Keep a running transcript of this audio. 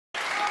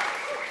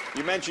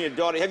You mentioned your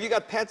daughter. Have you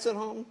got pets at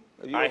home?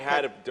 I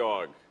had a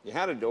dog. You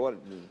had a dog?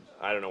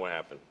 I don't know what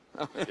happened.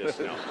 Just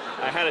no.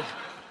 I had a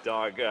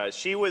dog.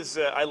 She was.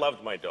 I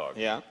loved my dog.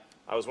 Yeah.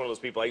 I was one of those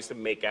people. I used to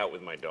make out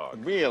with my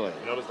dog. Really?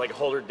 You know, just like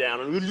hold her down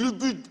and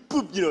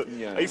you know.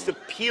 Yeah. I used to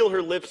peel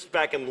her lips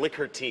back and lick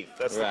her teeth.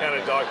 That's the kind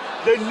of Right.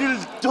 dog. The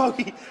little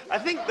doggy. I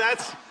think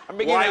that's I'm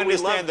beginning to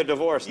understand the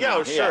divorce now.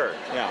 Yeah, sure.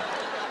 Yeah.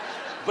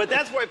 But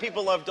that's why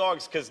people love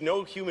dogs, because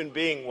no human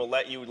being will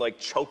let you like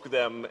choke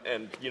them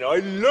and, you know, I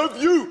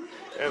love you.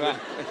 And Right.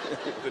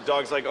 the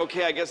dog's like,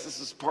 okay, I guess this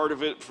is part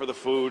of it for the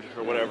food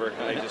or whatever.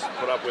 And I just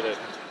put up with it.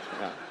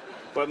 Yeah.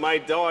 But my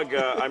dog,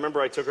 I remember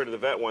I took her to the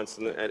vet once,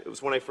 and it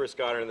was when I first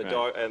got her, and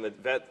the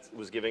vet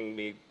was giving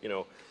me, you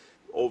know,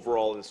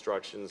 overall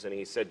instructions, and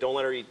he said, don't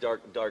let her eat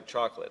dark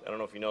chocolate. I don't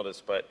know if you know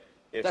this, but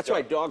if That's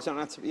right. Dogs are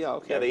not. Yeah.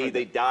 Okay. yeah,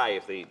 they die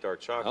if they eat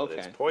dark chocolate.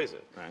 Okay. It's poison.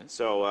 Right.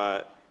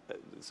 So,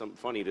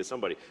 funny to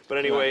somebody. But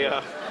anyway,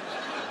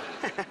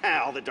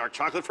 all the dark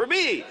chocolate for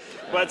me.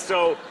 But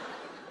so,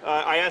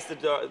 I asked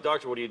the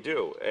doctor, what do you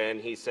do? And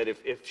he said,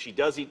 if she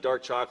does eat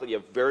dark chocolate, you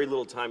have very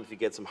little time. If you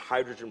get some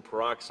hydrogen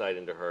peroxide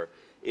into her,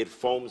 it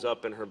foams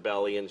up in her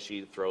belly and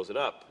she throws it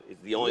up.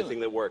 It's the only thing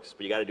that works,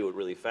 but you got to do it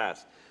really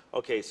fast.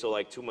 Okay, so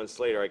like 2 months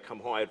later, I come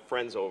home. I had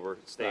friends over,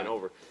 staying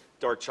over.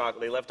 Dark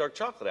chocolate. They left dark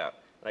chocolate out.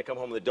 And I come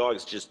home and the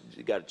dog's just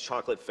got a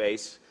chocolate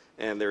face,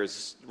 and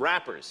there's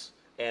wrappers.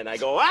 And I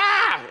go,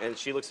 ah! And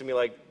she looks at me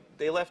like,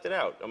 they left it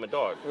out. I'm a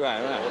dog.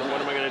 Right.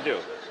 What am I going to do?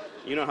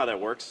 You know how that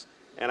works.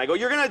 And I go,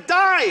 you're going to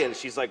die! And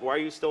she's like, why are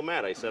you still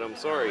mad? I said, I'm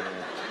sorry.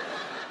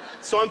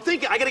 So I'm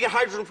thinking, I got to get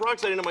hydrogen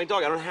peroxide into my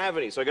dog. I don't have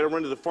any. So I got to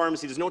run to the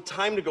pharmacy. There's no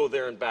time to go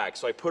there and back.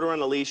 So I put her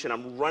on a leash, and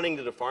I'm running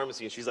to the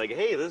pharmacy. And she's like,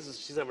 hey,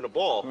 she's having a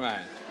ball.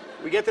 Right.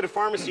 We get to the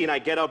pharmacy, and I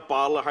get a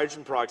bottle of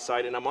hydrogen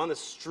peroxide, and I'm on the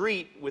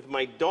street with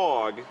my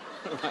dog,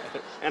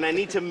 and I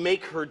need to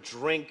make her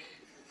drink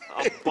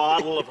a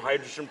bottle of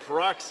hydrogen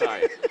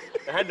peroxide. It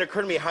hadn't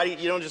occurred to me,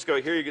 you don't just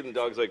go, here you get the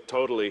dog's like,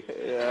 totally.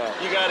 Yeah.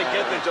 You got to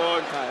get the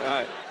dog.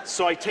 Right.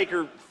 So I take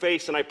her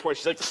face, and I pour,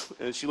 she's like,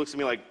 and she looks at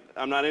me like,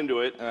 I'm not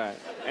into it. Right.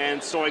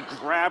 And so I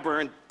grab her,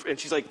 and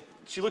she's like,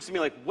 she looks at me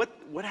like, what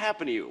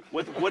happened to you?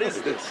 What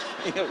is this?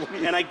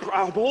 And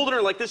I'm holding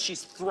her like this.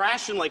 She's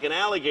thrashing like an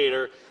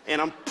alligator, and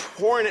I'm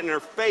pouring it in her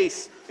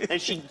face. And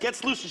she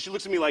gets loose, and she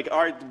looks at me like,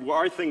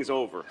 our thing's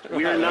over.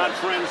 We are not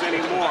friends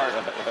anymore.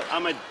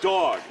 I'm a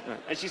dog.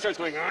 And she starts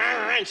going,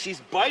 and she's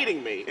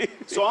biting me.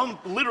 So I'm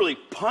literally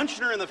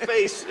punching her in the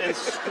face and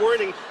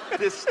squirting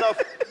this stuff.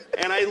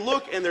 And I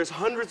look, and there's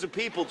hundreds of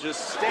people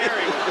just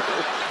staring,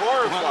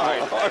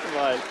 horrified.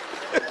 Horrified.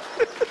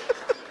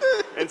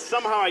 And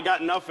somehow I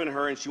got enough in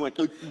her, and she went,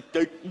 and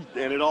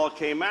it all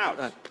came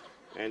out.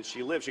 And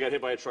she lived. She got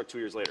hit by a truck 2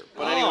 years later.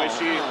 But anyway,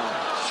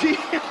 she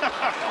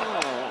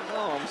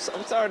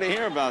I'm sorry to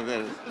hear about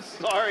this.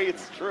 Sorry,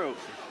 it's true.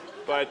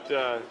 But,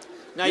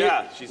 Now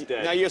yeah, she's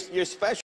dead. Now, you're special.